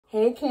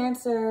Hey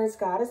Cancer, it's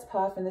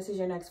GoddessPuff, and this is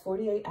your next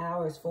 48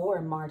 hours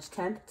for March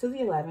 10th to the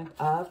 11th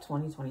of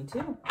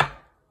 2022.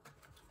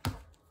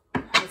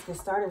 Let's get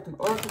started with an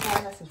oracle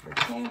card message for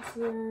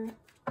Cancer.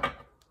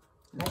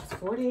 Next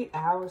 48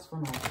 hours for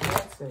my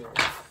Cancer.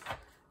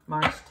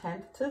 March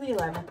 10th to the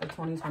 11th of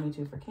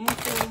 2022 for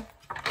Cancer.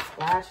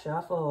 Last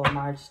shuffle,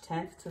 March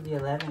 10th to the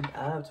 11th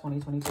of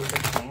 2022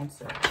 for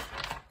Cancer.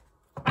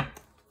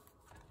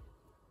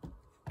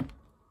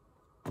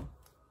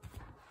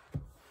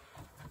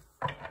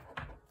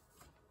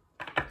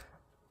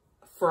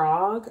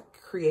 Frog,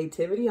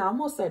 creativity. I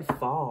almost said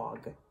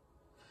fog.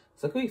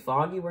 So it could be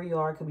foggy where you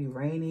are. It could be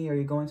rainy, or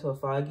you're going to a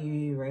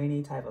foggy,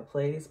 rainy type of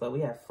place. But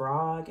we have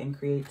frog and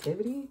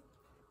creativity.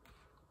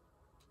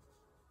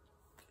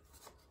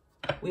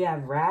 We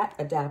have rat,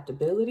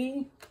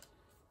 adaptability.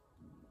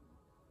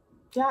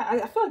 Yeah,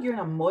 I feel like you're in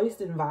a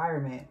moist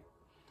environment.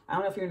 I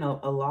don't know if you're in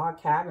a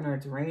log cabin or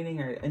it's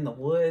raining or in the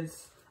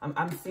woods.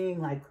 I'm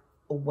seeing like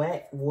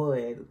wet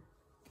wood.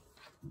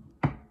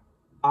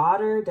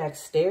 Otter,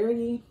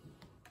 dexterity.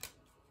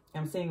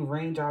 I'm seeing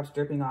raindrops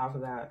dripping off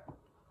of that.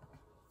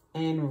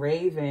 And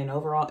Raven,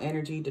 overall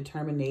energy,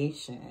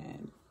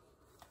 determination.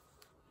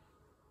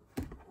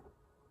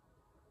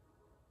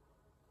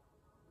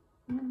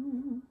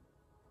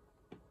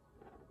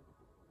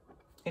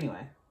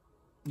 Anyway,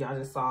 y'all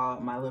just saw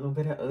my little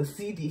bit of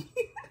OCD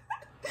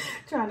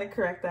trying to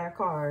correct that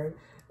card.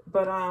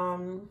 But,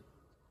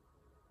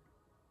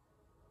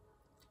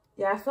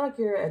 yeah, I feel like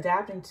you're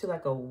adapting to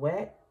like a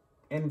wet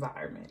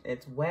environment.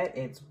 It's wet,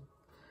 it's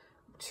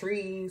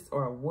trees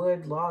or a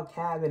wood log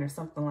cabin or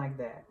something like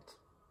that.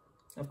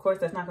 Of course,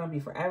 that's not going to be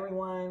for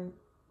everyone.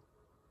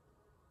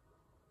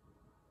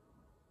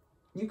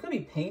 You could be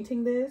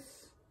painting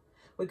this.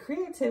 With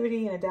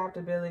creativity and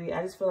adaptability,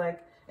 I just feel like,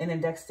 and then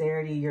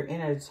dexterity, you're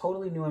in a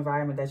totally new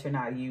environment that you're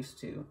not used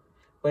to.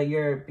 But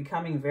you're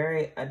becoming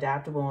very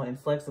adaptable and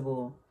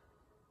flexible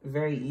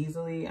very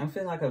easily. I'm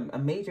feeling like a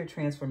major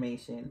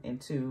transformation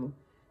into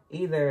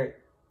either...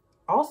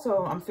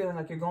 Also, I'm feeling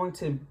like you're going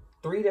to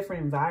 3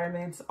 different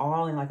environments,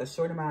 all in like a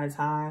short amount of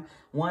time.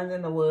 One's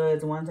in the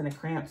woods, one's in a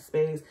cramped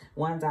space,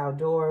 one's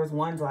outdoors,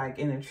 one's like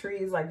in the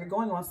trees. Like you're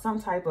going on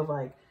some type of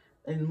like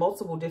in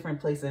multiple different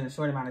places in a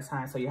short amount of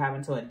time. So you're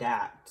having to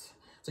adapt.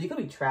 So you could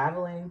be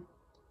traveling.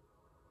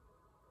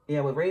 Yeah,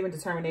 with Raven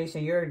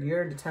determination,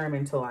 you're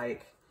determined to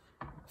like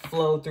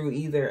flow through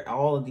either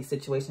all of these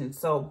situations.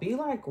 So be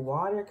like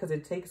water, because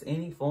it takes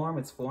any form,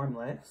 it's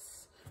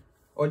formless.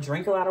 Or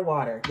drink a lot of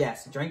water.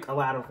 Yes, drink a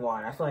lot of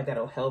water. I feel like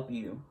that'll help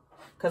you.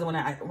 Because when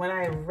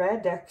I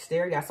read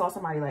dexterity, I saw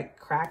somebody like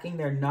cracking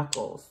their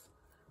knuckles.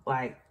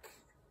 Like,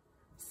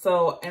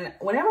 so, and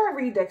whenever I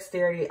read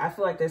dexterity, I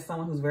feel like there's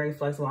someone who's very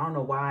flexible. I don't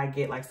know why I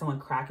get like someone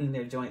cracking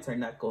their joints or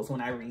knuckles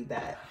when I read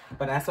that.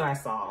 But that's what I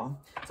saw.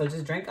 So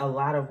just drink a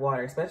lot of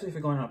water, especially if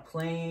you're going on a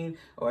plane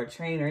or a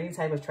train or any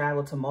type of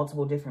travel to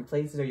multiple different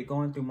places, or you're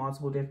going through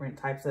multiple different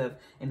types of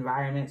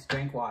environments,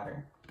 drink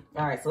water.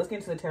 All right, so let's get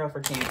into the tarot for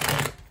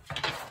Cancer.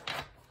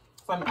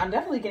 So I'm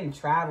definitely getting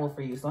travel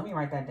for you. So let me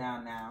write that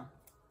down now.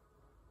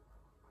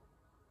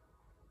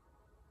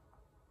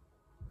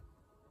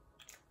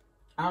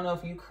 I don't know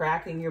if you're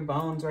cracking your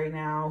bones right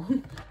now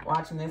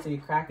watching this, or you're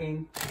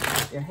cracking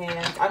your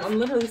hands. I'm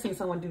literally seeing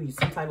someone do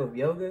some type of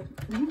yoga.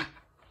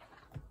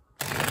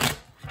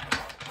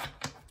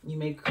 You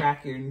may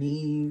crack your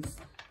knees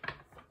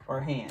or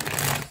hands.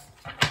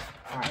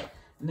 All right,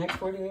 next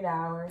 48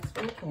 hours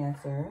for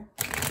Cancer.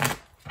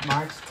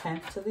 March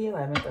 10th to the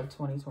 11th of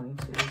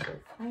 2022 for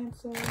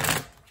Cancer.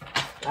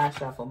 Last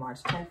shuffle,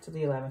 March 10th to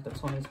the 11th of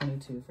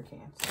 2022 for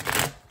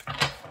Cancer.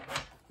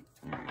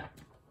 All right.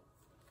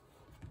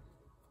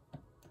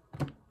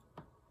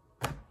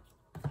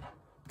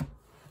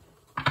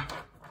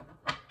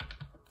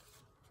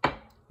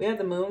 We have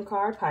the Moon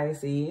card,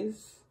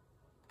 Pisces.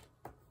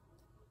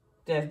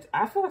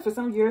 I feel like for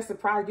some of you, you're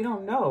surprised. You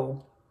don't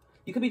know.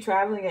 You could be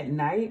traveling at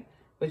night,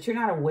 but you're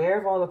not aware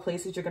of all the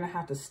places you're going to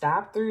have to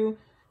stop through.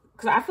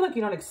 Because I feel like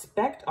you don't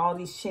expect all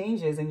these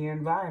changes in your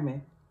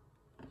environment.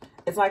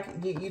 It's like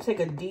you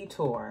take a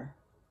detour.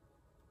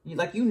 You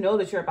know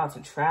that you're about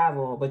to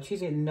travel, but you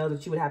didn't know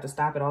that you would have to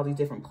stop at all these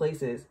different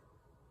places.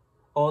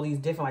 All these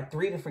different, like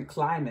 3 different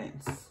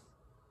climates.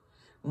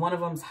 One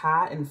of them's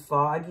hot and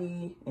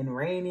foggy and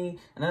rainy.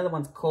 Another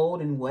one's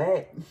cold and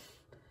wet.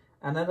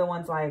 Another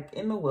one's like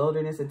in the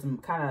wilderness. It's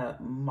kind of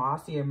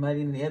mossy or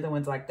muddy. And the other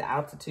one's like the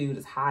altitude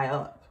is high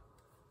up.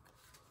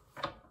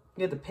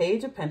 You have the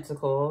Page of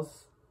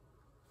Pentacles.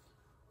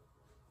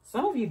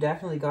 Some of you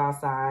definitely go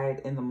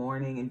outside in the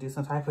morning and do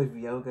some type of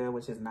yoga,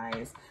 which is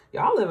nice.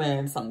 Y'all living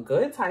in some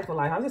good type of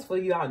life. I just feel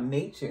you out in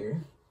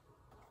nature.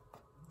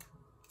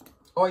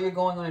 Or you're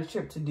going on a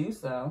trip to do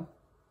so.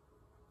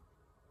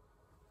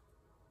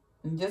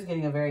 I'm just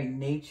getting a very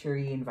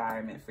naturey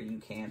environment for you,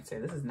 Cancer.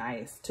 This is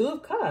nice. 2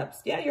 of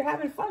Cups. Yeah, you're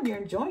having fun. You're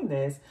enjoying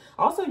this.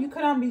 Also, you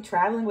could be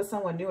traveling with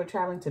someone new or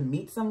traveling to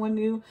meet someone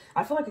new.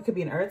 I feel like it could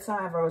be an Earth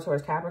sign, Virgo,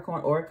 Taurus,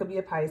 Capricorn, or it could be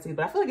a Pisces.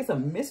 But I feel like it's a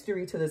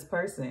mystery to this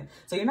person.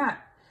 So you're not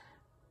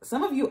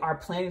some of you are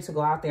planning to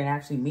go out there and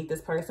actually meet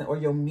this person, or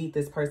you'll meet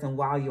this person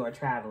while you are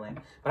traveling.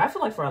 But I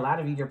feel like for a lot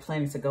of you, you're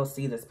planning to go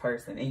see this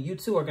person, and you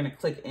two are going to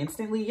click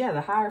instantly. Yeah,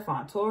 the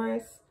Hierophant,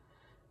 Taurus.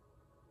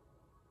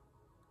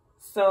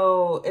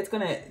 So it's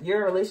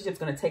your relationship's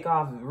going to take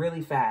off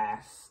really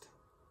fast.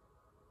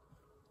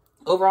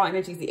 Overall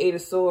energy is the Eight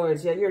of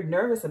Swords. Yeah, you're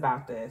nervous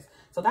about this.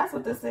 So that's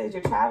what this is.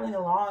 You're traveling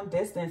a long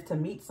distance to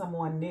meet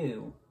someone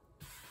new.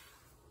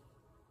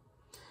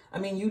 I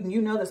mean,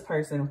 you know this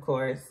person, of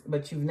course,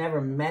 but you've never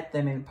met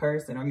them in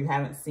person, or you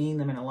haven't seen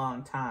them in a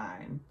long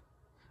time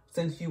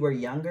since you were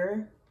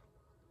younger.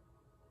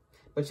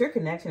 But your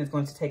connection is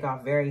going to take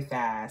off very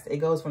fast. It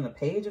goes from the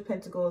Page of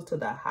Pentacles to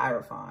the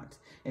Hierophant.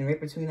 And right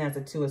between that's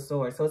the Two of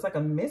Swords. So it's like a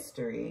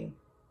mystery.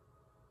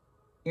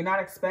 You're not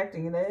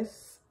expecting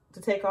this to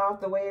take off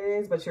the way it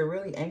is, but you're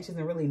really anxious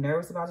and really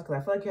nervous about it,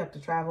 because I feel like you have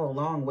to travel a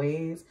long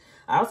ways.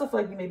 I also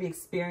feel like you may be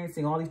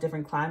experiencing all these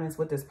different climates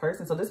with this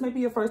person. So this may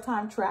be your first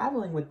time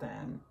traveling with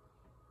them.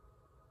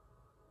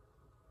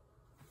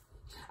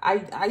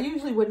 I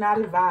usually would not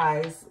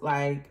advise,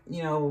 like,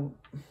 you know,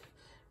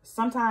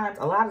 sometimes,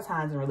 a lot of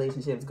times in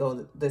relationships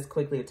go this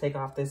quickly or take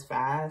off this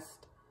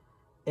fast.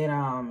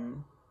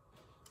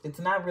 It's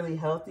not really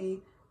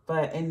healthy.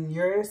 But in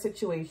your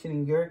situation,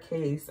 in your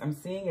case, I'm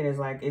seeing it as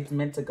like it's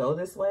meant to go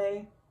this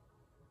way.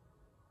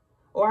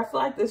 Or I feel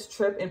like this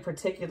trip in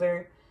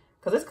particular,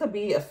 because this could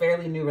be a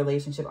fairly new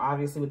relationship,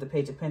 obviously, with the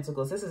Page of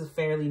Pentacles. This is a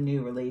fairly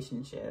new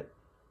relationship.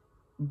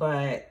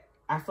 But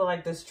I feel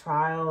like this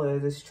trial or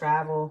this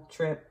travel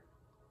trip,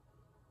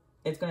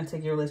 it's going to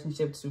take your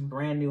relationship to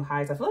brand new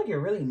heights. I feel like you're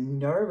really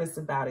nervous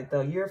about it,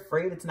 though. You're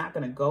afraid it's not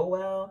going to go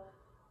well.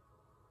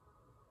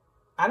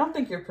 I don't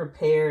think you're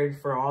prepared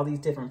for all these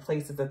different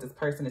places that this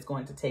person is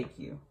going to take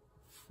you.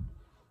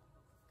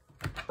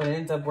 But it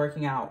ends up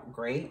working out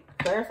great.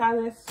 Clarify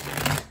this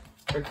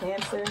for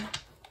Cancer.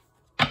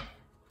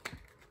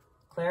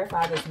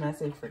 Clarify this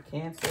message for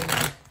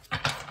Cancer.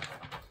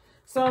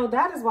 So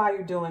that is why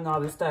you're doing all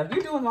this stuff.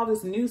 You're doing all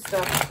this new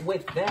stuff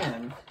with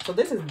them. So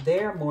this is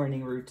their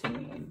morning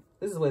routine.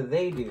 This is what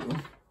they do.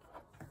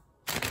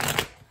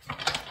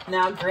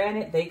 Now,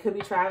 granted, they could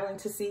be traveling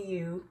to see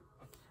you.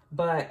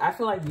 But I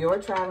feel like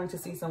you're traveling to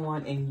see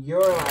someone and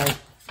you're like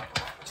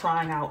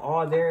trying out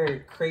all their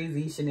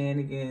crazy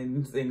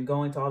shenanigans and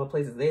going to all the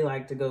places they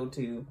like to go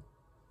to.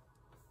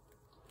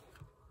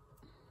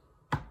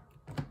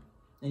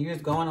 And you're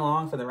just going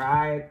along for the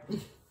ride.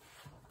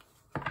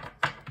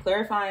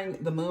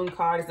 Clarifying the Moon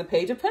card is the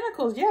Page of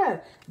Pentacles.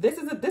 Yeah, this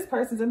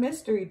person's a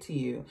mystery to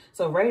you.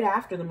 So right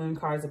after the Moon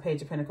card is the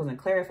Page of Pentacles, and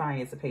clarifying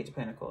it's the Page of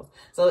Pentacles.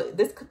 So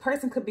this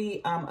person could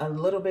be a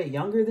little bit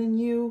younger than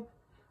you.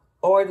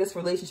 Or this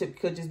relationship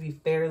could just be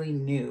fairly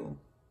new.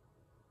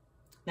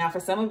 Now, for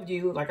some of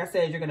you, like I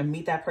said, you're going to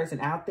meet that person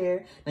out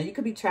there. Now, you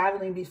could be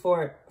traveling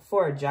for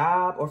a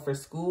job or for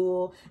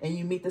school, and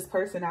you meet this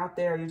person out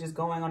there, or you're just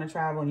going on a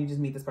travel and you just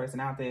meet this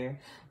person out there.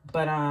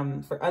 But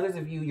for others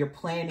of you, you're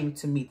planning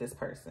to meet this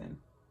person.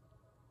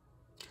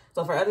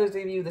 So for others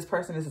of you, this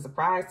person is a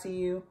surprise to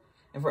you.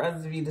 And for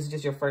others of you, this is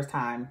just your first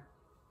time,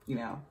 you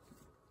know,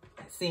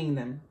 seeing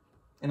them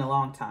in a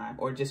long time,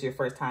 or just your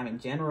first time in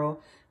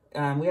general.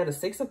 We have the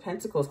Six of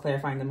Pentacles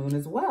clarifying the Moon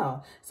as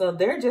well. So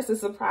they're just as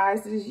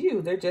surprised as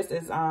you. They're just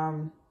as,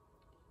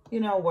 you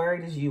know,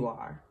 worried as you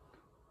are.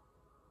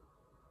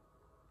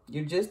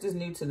 You're just as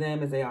new to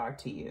them as they are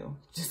to you.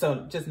 Just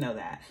know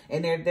that.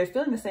 And they're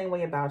feeling the same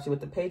way about you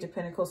with the Page of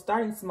Pentacles,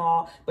 starting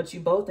small, but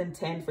you both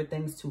intend for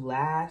things to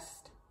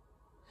last.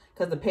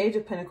 Because the Page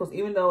of Pentacles,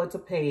 even though it's a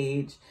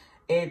page,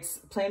 it's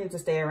planning to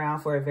stay around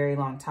for a very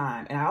long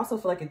time. And I also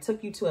feel like it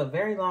took you to a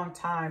very long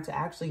time to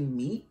actually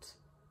meet.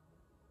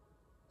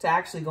 To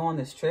actually go on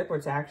this trip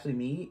or to actually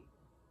meet.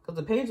 Because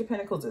the Page of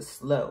Pentacles is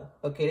slow.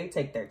 Okay, they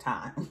take their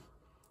time.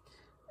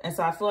 And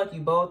so I feel like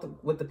you both,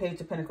 with the Page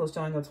of Pentacles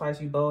showing up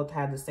twice, you both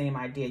had the same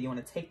idea. You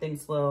want to take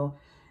things slow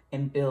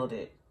and build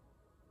it.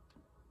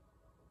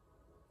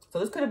 So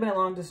this could have been a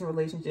long distance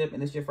relationship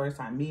and this is your first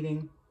time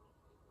meeting.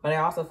 But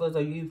I also feel as though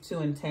you two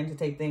intend to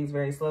take things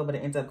very slow, but it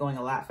ends up going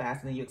a lot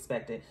faster than you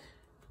expected.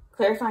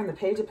 Clarifying the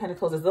Page of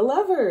Pentacles is the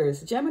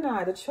Lovers,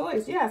 Gemini, the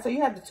Choice. Yeah, so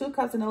you have the Two of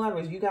Cups and the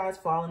Lovers. You guys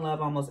fall in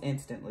love almost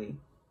instantly.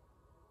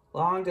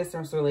 Long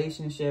distance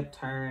relationship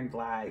turned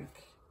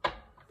like,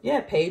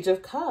 yeah, Page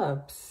of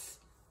Cups.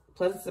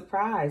 Pleasant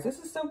surprise. This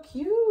is so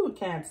cute,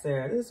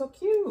 Cancer. This is so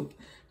cute.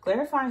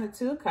 Clarifying the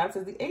Two of Cups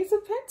is the Ace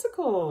of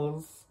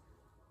Pentacles.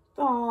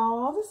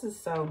 Oh, this is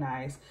so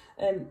nice.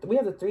 And we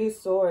have the Three of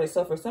Swords.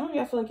 So for some of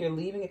you, I feel like you're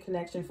leaving a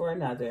connection for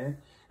another.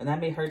 And that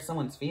may hurt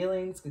someone's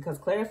feelings because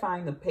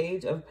clarifying the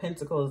Page of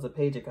Pentacles is the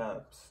Page of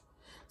Cups.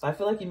 So I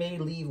feel like you may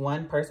leave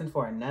one person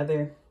for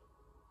another.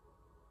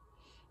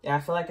 Yeah, I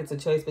feel like it's a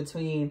choice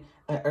between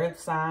an earth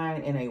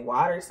sign and a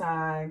water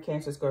sign.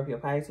 Cancer, Scorpio,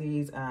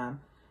 Pisces,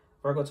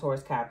 Virgo,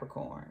 Taurus,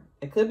 Capricorn.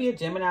 It could be a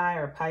Gemini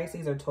or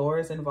Pisces or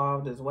Taurus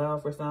involved as well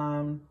for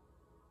some.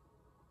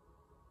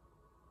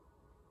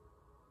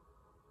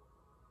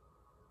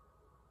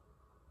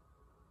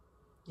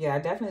 Yeah, I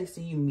definitely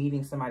see you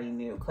meeting somebody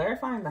new.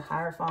 Clarifying the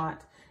Hierophant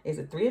is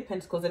a Three of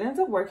Pentacles. It ends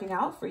up working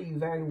out for you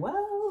very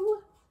well.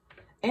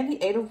 and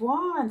the Eight of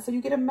Wands. So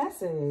you get a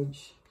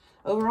message.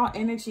 Overall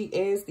energy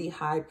is the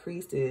High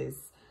Priestess,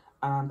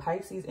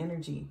 Pisces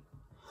energy.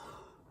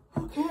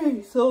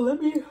 Okay, so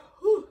let me,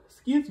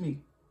 excuse me.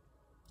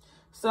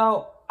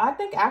 So I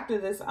think after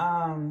this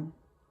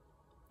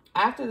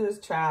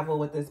travel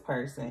with this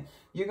person,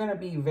 you're going to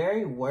be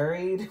very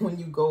worried when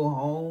you go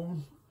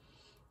home,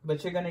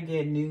 but you're going to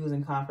get news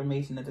and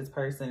confirmation that this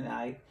person,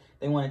 like,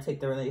 they want to take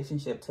the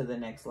relationship to the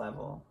next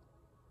level.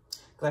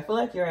 Because I feel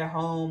like you're at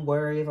home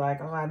worried, like,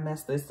 oh, I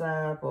messed this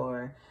up,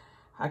 or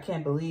I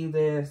can't believe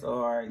this,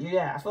 or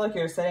yeah, I feel like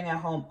you're sitting at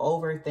home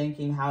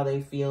overthinking how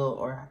they feel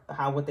or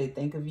what they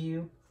think of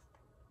you.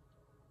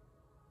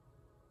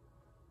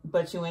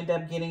 But you end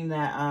up getting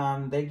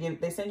that,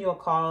 they send you a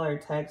call or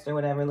text or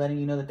whatever, letting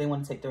you know that they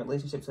want to take the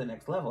relationship to the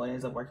next level. It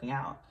ends up working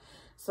out.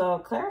 So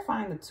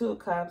clarifying the Two of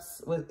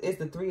Cups is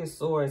the Three of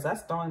Swords.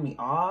 That's throwing me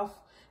off.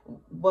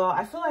 Well,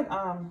 I feel like,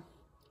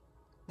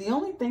 the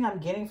only thing I'm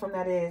getting from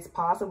that is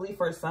possibly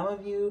for some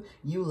of you,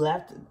 you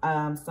left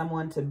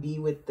someone to be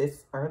with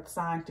this earth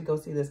sign, to go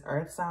see this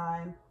earth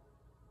sign,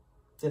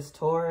 this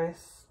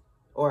Taurus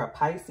or a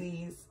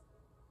Pisces.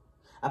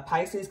 A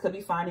Pisces could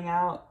be finding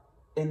out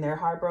and they're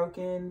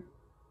heartbroken.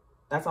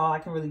 That's all I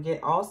can really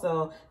get.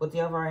 Also, with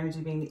the overall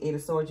energy being the Eight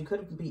of Swords, you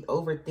could be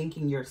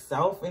overthinking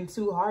yourself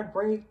into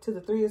heartbreak to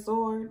the Three of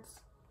Swords.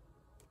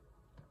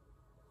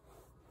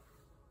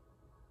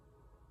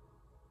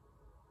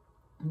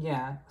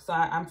 Yeah, so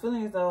I'm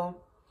feeling as though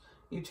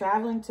you're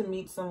traveling to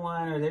meet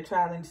someone, or they're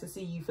traveling to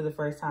see you for the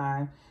first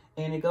time,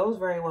 and it goes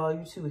very well.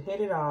 You two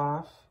hit it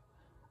off.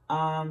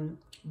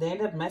 They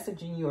end up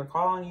messaging you or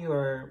calling you,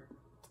 or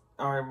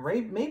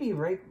maybe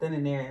right then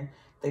and there,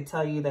 they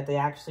tell you that they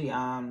actually,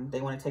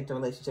 they want to take the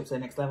relationship to the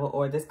next level,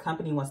 or this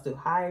company wants to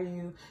hire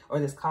you, or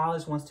this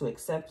college wants to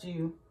accept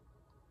you.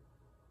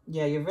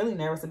 Yeah, you're really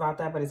nervous about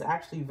that, but it's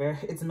actually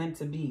it's meant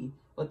to be.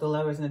 With the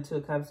Lovers and the Two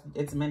of Cups,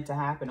 it's meant to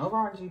happen.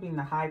 Overall, you being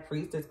the High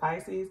Priestess,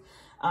 Pisces,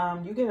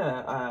 you get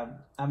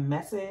a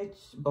message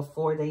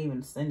before they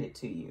even send it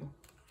to you.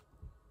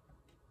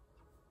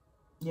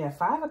 Yeah,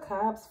 Five of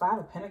Cups, Five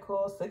of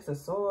Pentacles, Six of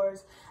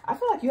Swords. I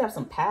feel like you have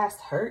some past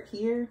hurt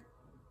here.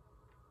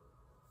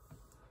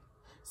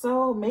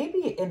 So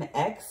maybe an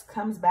ex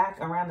comes back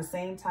around the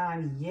same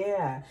time.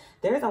 Yeah,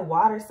 there's a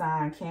water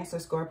sign, Cancer,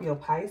 Scorpio,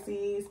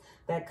 Pisces,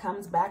 that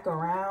comes back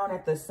around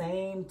at the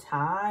same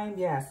time.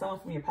 Yeah,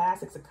 someone from your past,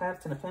 Six of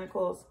Cups, Ten of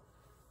Pentacles.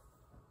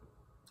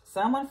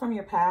 Someone from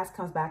your past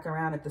comes back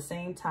around at the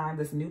same time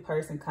this new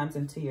person comes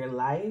into your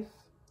life.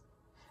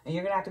 And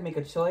you're going to have to make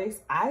a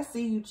choice. I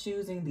see you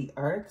choosing the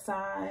earth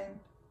sign,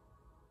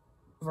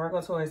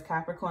 Virgo, Taurus,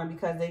 Capricorn,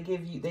 because they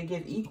give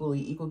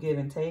equal give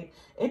and take.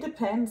 It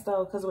depends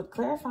though, because with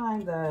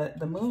clarifying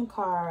the moon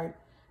card,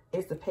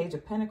 it's the Page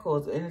of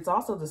Pentacles, and it's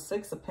also the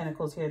Six of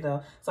Pentacles here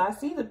though. So I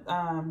see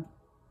the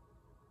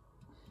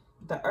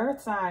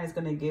earth sign is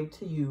going to give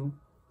to you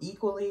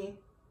equally.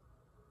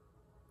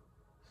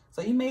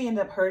 So you may end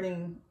up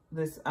hurting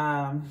this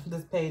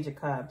this Page of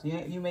Cups.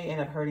 You may end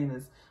up hurting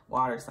this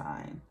water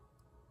sign.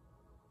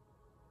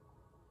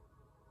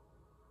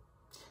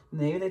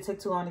 Maybe they took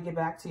too long to get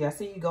back to you. I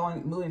see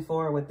you moving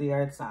forward with the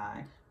earth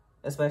sign,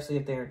 especially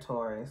if they're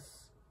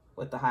Taurus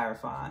with the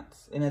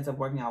Hierophants. It ends up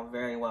working out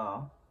very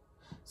well.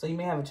 So you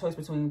may have a choice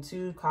between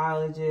two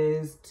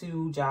colleges,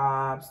 two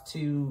jobs,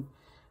 two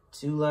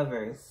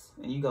lovers,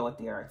 and you go with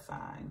the earth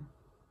sign.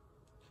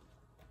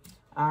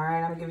 All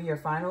right, I'm gonna give you your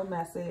final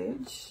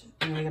message,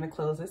 and we're gonna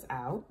close this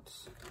out.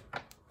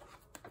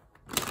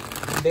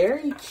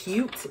 Very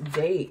cute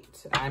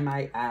date, I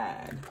might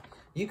add.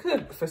 You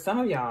could, for some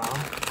of y'all,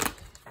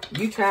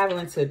 you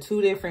traveling to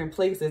 2 different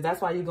places. That's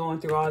why you're going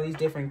through all these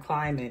different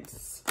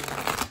climates.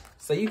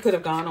 So you could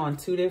have gone on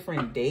 2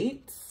 different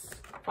dates.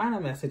 Final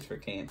message for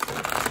Cancer.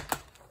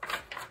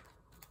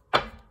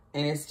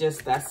 And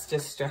that's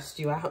just stressed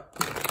you out.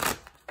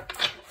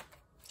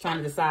 Trying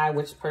to decide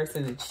which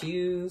person to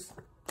choose.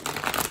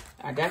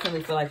 I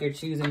definitely feel like you're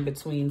choosing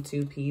between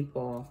 2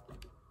 people.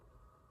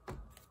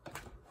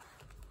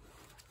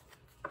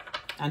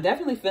 I'm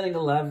definitely feeling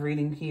a love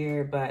reading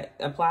here, but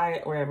apply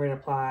it wherever it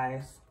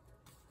applies.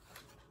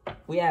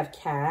 We have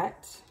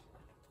cat,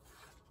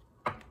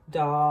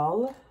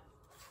 doll,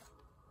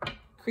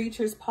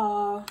 creature's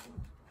paw,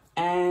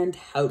 and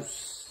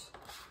house.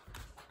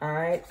 All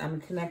right, I'm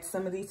going to connect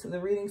some of these to the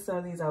reading. Some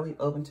of these I'll leave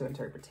open to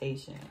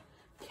interpretation.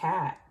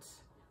 Cat,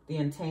 the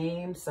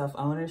untamed,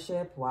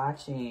 self-ownership,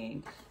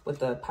 watching. With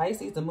the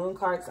Pisces, the moon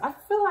cards, I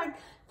feel like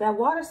that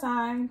water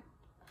sign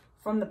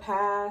from the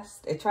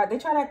past, they try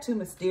to act too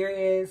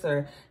mysterious,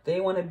 or they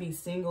want to be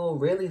single.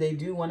 Really, they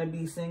do want to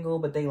be single,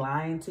 but they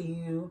lying to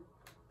you.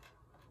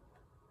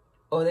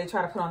 Or they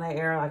try to put on that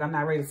air like, I'm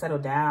not ready to settle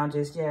down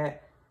just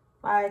yet.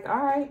 Like, all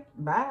right,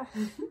 bye.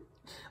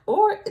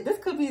 Or this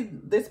could be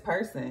this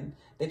person.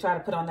 They try to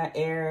put on that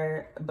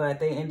air,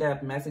 but they end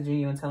up messaging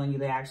you and telling you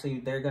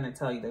they're going to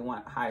tell you they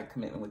want higher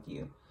commitment with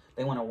you.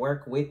 They want to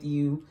work with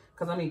you.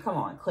 Because, I mean, come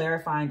on,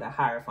 clarifying the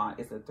Hierophant.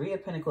 It's the Three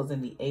of Pentacles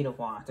and the Eight of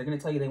Wands. They're going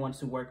to tell you they want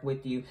to work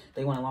with you.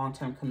 They want a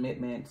long-term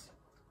commitment.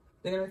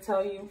 They're going to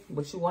tell you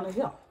what you want to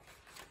hear.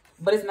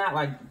 But it's not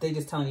like they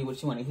just telling you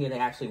what you want to hear. They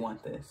actually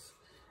want this.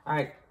 All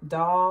right,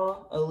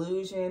 doll,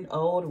 illusion,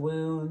 old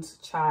wounds,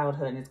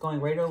 childhood. And it's going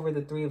right over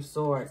the 3 of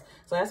Swords.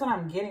 So that's what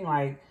I'm getting,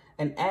 like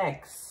an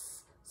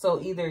ex.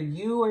 So either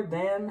you or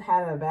them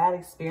had a bad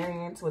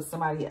experience with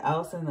somebody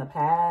else in the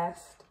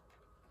past.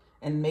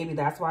 And maybe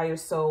that's why you're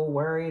so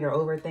worried or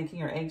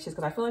overthinking or anxious.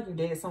 Because I feel like you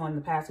dated someone in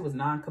the past who was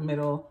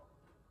non-committal.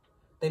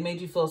 They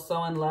made you feel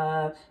so in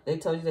love. They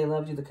told you they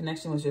loved you. The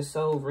connection was just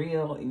so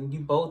real. And you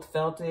both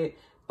felt it.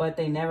 But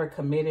they never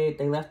committed.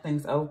 They left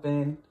things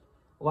open.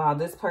 While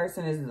this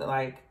person is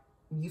like,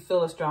 you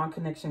feel a strong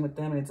connection with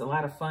them and it's a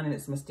lot of fun and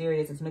it's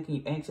mysterious. It's making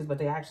you anxious, but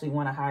they actually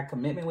want a higher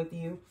commitment with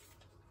you.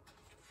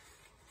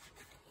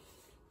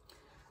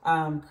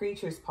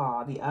 Creature's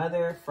paw, the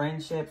other,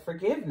 friendship,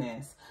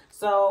 forgiveness.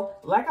 So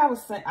like I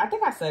was saying, I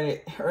think I said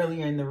it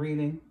earlier in the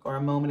reading or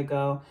a moment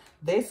ago,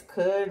 this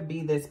could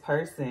be this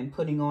person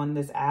putting on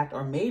this act,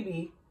 or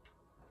maybe,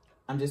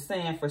 I'm just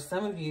saying, for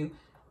some of you,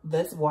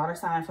 this water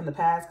sign from the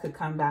past could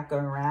come back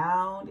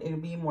around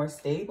and be more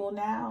stable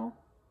now.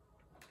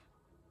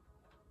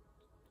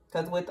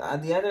 Because with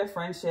the other,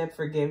 friendship,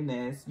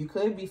 forgiveness, you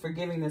could be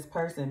forgiving this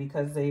person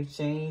because they've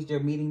changed.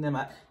 You're meeting them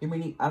up. You're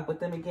meeting up with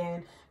them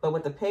again. But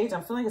with the page,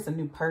 I'm feeling it's a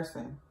new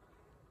person.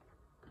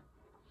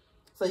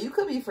 So you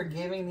could be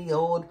forgiving the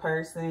old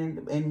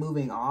person and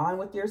moving on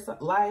with your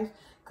life.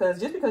 Because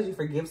just because you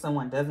forgive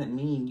someone doesn't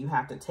mean you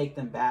have to take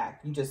them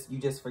back. You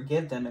just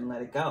forgive them and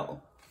let it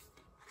go.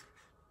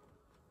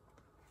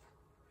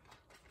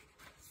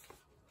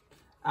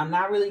 I'm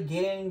not really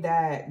getting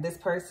that this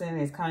person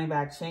is coming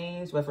back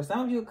changed, but for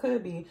some of you it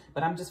could be,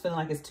 but I'm just feeling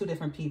like it's 2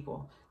 different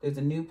people. There's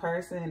a new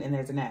person and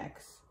there's an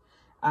ex.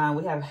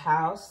 We have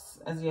house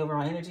as the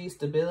overall energy,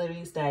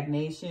 stability,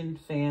 stagnation,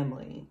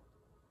 family.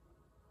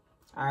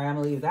 All right, I'm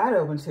gonna leave that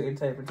open to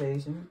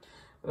interpretation.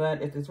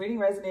 But if this reading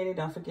resonated,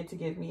 don't forget to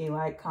give me a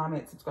like,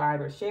 comment,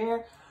 subscribe, or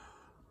share.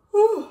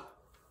 Whew.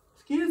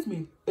 Excuse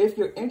me. If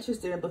you're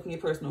interested in booking a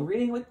personal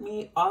reading with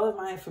me, all of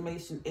my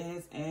information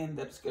is in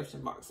the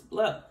description box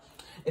below.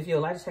 If you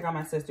would like to check out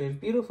my sister's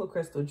beautiful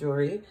crystal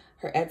jewelry,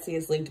 her Etsy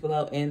is linked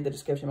below in the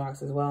description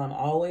box as well. I'm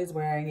always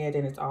wearing it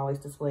and it's always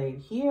displayed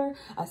here.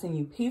 I send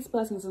you peace,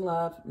 blessings, and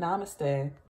love. Namaste.